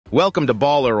Welcome to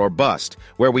Baller or Bust,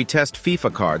 where we test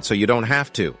FIFA cards so you don't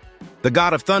have to. The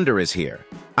God of Thunder is here.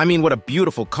 I mean, what a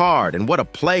beautiful card and what a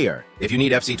player. If you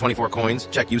need FC24 coins,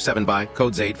 check U7Buy,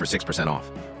 code ZAID for 6%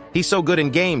 off. He's so good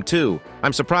in game, too.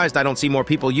 I'm surprised I don't see more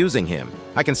people using him.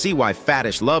 I can see why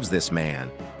Faddish loves this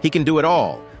man. He can do it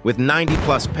all. With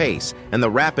 90-plus pace and the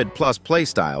rapid-plus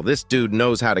playstyle, this dude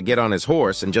knows how to get on his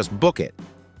horse and just book it.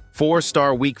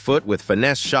 4-star weak foot with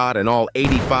finesse shot and all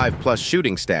 85-plus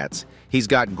shooting stats, he's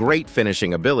got great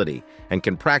finishing ability and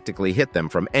can practically hit them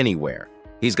from anywhere.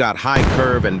 He's got high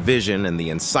curve and vision and the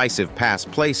incisive pass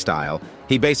play style.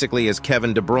 He basically is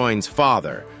Kevin De Bruyne's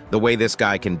father, the way this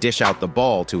guy can dish out the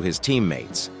ball to his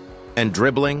teammates. And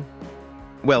dribbling?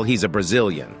 Well, he's a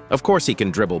Brazilian. Of course he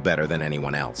can dribble better than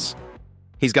anyone else.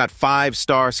 He's got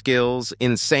 5-star skills,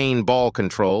 insane ball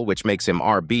control, which makes him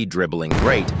RB dribbling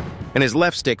great, and his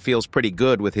left stick feels pretty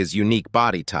good with his unique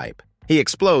body type. He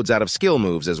explodes out of skill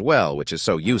moves as well, which is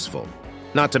so useful.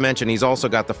 Not to mention he's also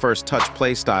got the first touch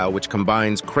play style, which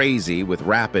combines crazy with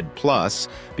rapid plus,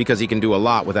 because he can do a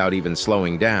lot without even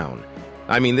slowing down.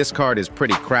 I mean, this card is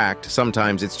pretty cracked.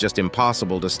 Sometimes it's just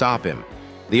impossible to stop him.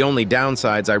 The only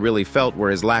downsides I really felt were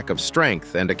his lack of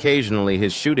strength, and occasionally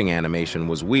his shooting animation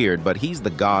was weird, but he's the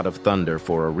God of Thunder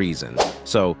for a reason.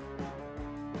 So,